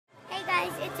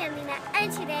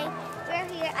and today we're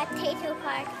here at Tayto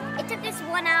Park. It took us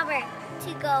 1 hour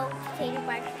to go to Tayto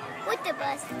Park with the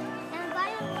bus. And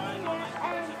by the way,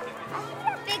 I think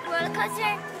that big roller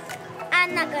coaster,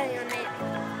 I'm not going on it.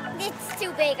 It's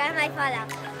too big, I might fall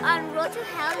out. On Road to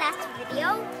Hell last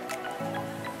video,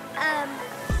 I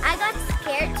got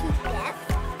scared to death.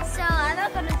 So I'm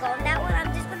not going to go on that one,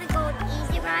 I'm just going to go on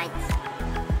easy rides.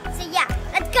 So yeah,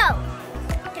 let's go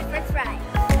to the first ride.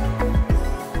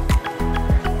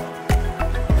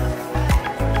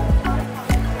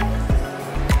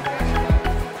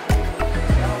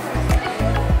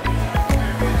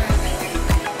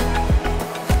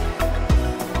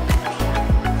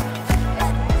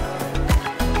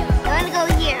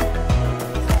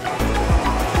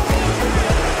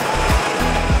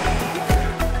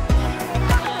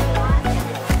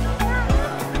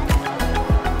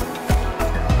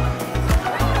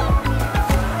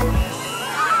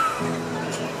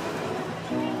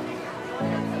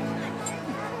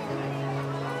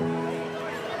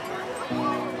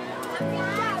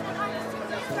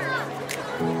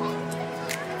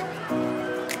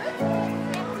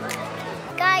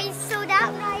 Guys, so that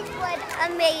ride was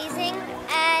amazing,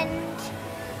 and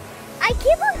I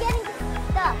keep on getting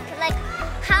stuck. Like,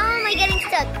 how am I getting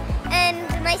stuck? And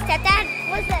my stepdad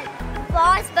was the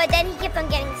boss, but then he kept on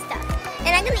getting stuck.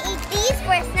 And I'm gonna eat these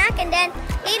for a snack, and then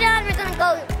later on we're gonna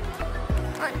go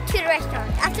to the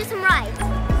restaurant after some rides.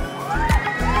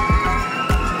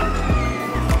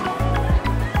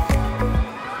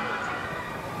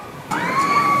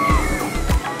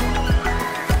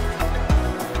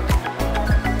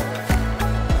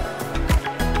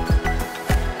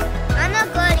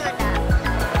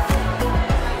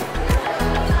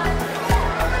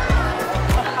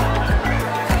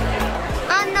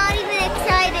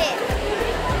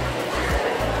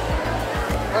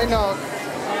 I know.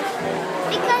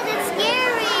 Because it's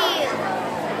scary.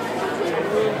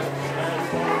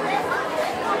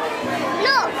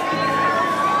 Look.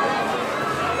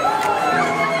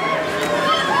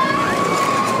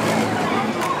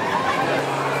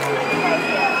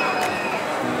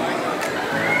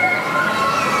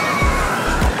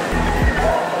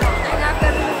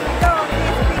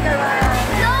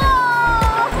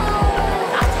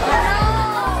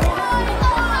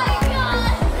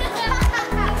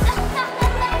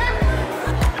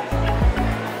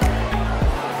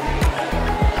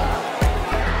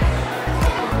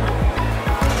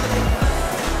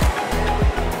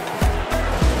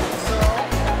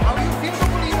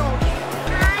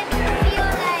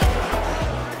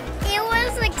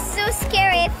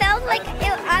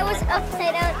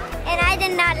 Upside down, and I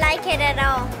did not like it at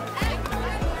all.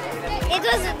 It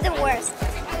was the worst.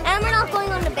 And we're not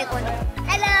going on the big one.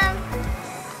 Hello.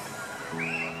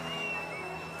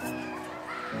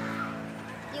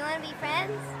 Do you want to be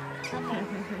friends? Okay.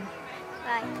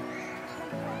 Bye.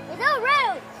 It's so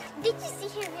rude. Did you see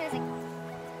him? He was like,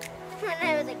 and I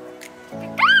was like,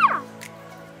 ah!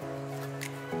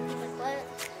 He was what?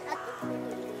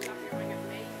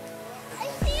 I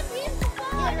see a beautiful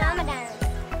boy. You're Ramadan.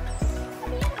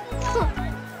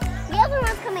 The other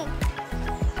one's coming.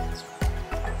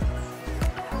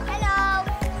 Hello.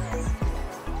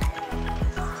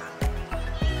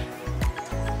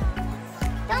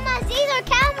 Thomas, these are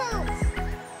camels.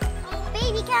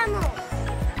 Baby camels.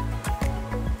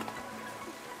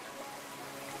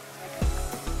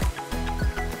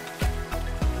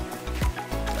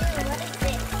 What is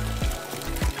this?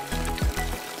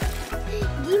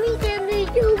 Give me them, they're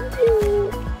so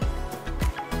cute.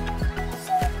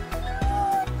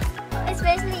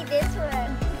 Especially this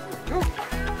one. Oh,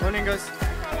 morning guys.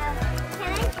 Hello.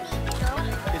 Can I feed you?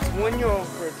 It's 1 euro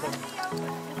for a cup.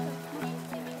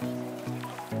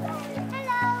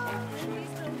 Hello.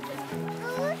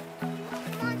 Food?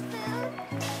 You want food?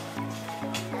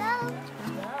 Hello.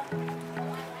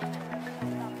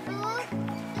 Food?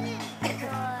 Good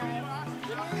boy.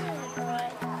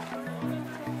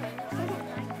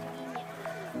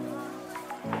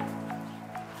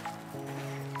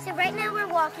 So right now we're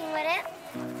walking with it.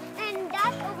 And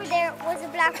that over there was a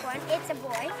black one. It's a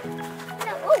boy.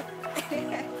 No. Oh!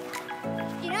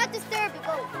 Do not disturb.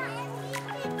 Go.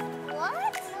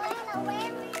 What?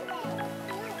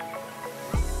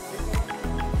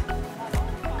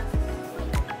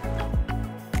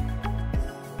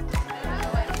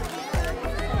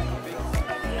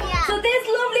 So this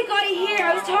lovely guy here,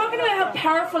 I was talking about how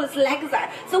powerful his legs are.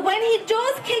 So when he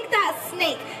does kick that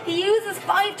snake, he uses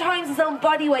 5 times his own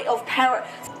body weight of power.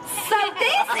 So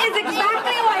this is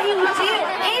exactly what he would do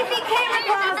if he came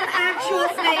across an actual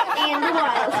snake in the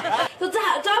wild. So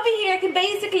Dobby here can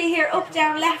basically hear up,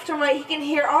 down, left and right. He can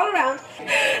hear all around.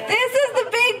 This is the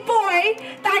big boy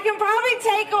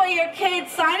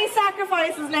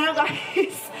sacrifices now,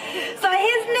 guys. So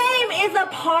his name is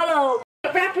Apollo.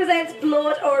 It represents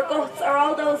blood or guts or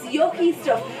all those yucky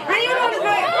stuff. Anyone want to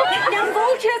know? Now,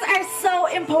 vultures are so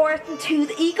important to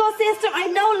the ecosystem. I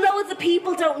know loads of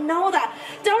people don't know that.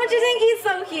 Don't you think he's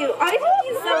so cute? I think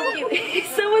he's so cute.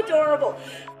 He's so adorable.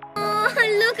 Oh,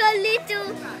 look a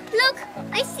little. Look,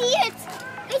 I see it.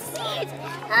 I see it.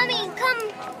 Mommy, come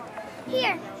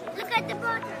here. Look at the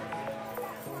bottom.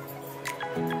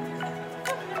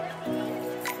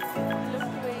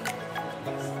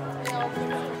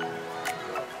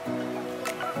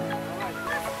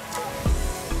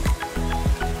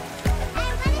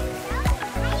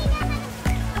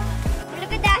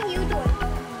 Look at that huge one.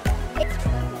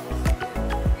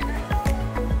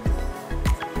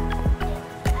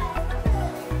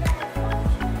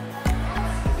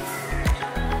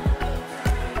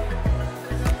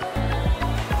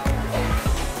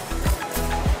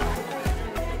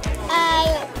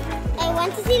 I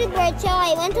went to see the bird show.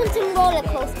 I went on some roller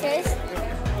coasters.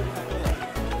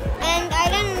 And I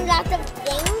done lots of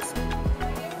things.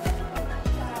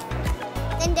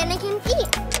 And then I came to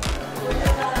eat.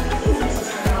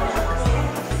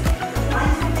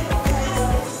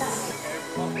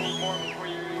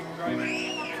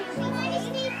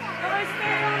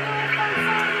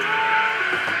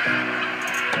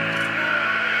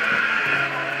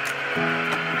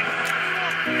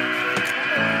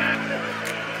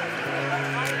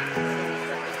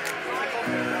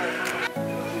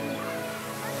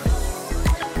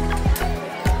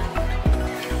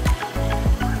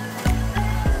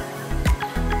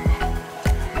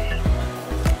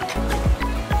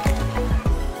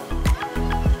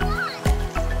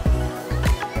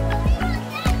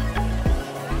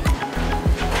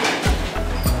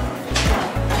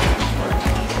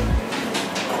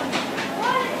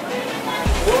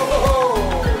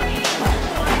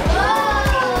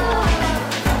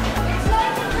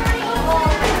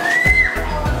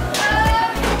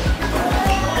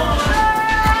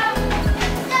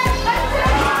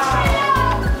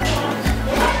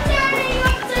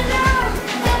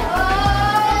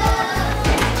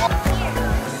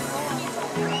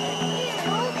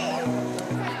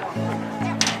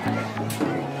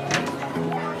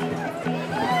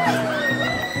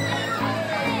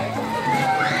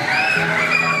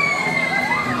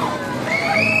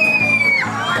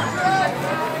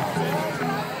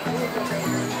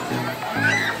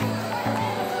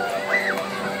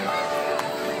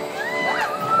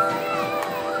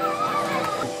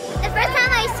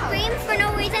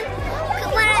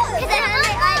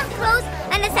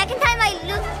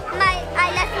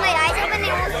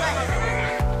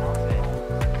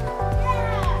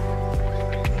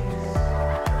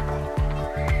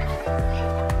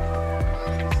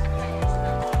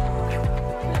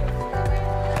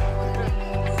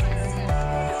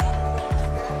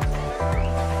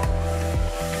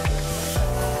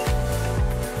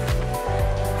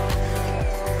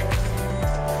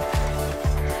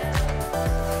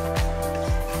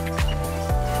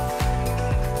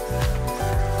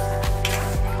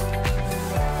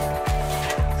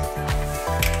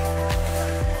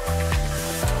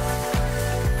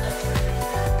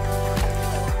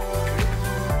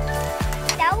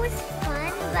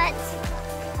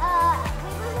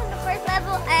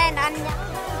 I'm now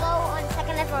going to go on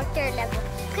second level or third level.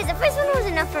 Because the first one was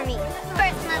enough for me,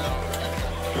 personally.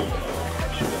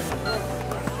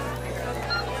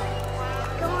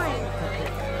 Go on.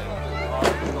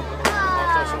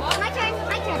 My turn,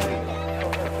 my turn.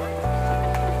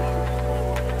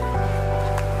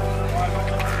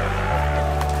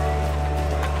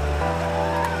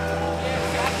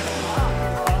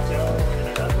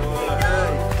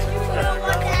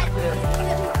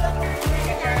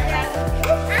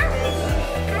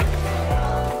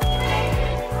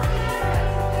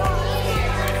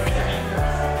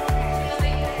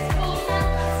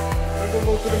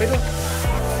 To the middle.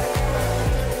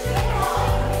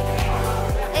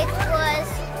 It was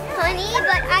funny,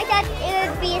 but I thought it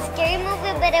would be a scary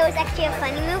movie, but it was actually a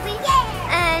funny movie.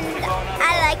 And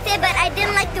I liked it, but I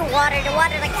didn't like the water. The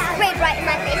water like sprayed right in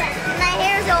my face. My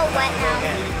hair is all wet now.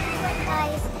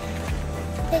 Guys,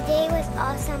 the day was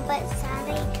awesome, but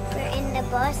sadly we're in the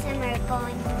bus and we're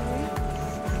going home.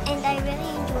 And I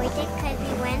really enjoyed it because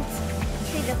we went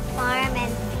to the farm and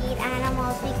feed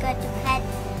animals. We got to pet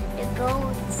the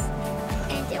goats,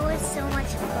 and it was so much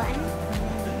fun.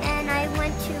 And I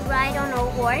went to ride on a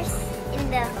horse in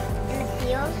the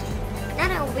field. Not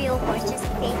a real horse, just a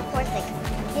fake horse. Like,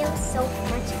 it was so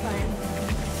much fun.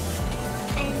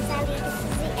 And sadly, this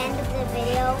is the end of the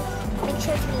video. Make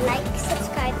sure to like,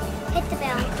 subscribe, hit the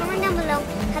bell, and comment down below.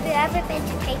 Have you ever been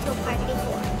to Tayto Park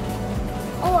before?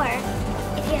 Or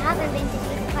if you haven't been to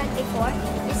Tayto Park before,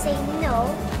 just say no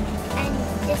and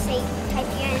just say type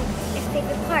your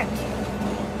favorite park.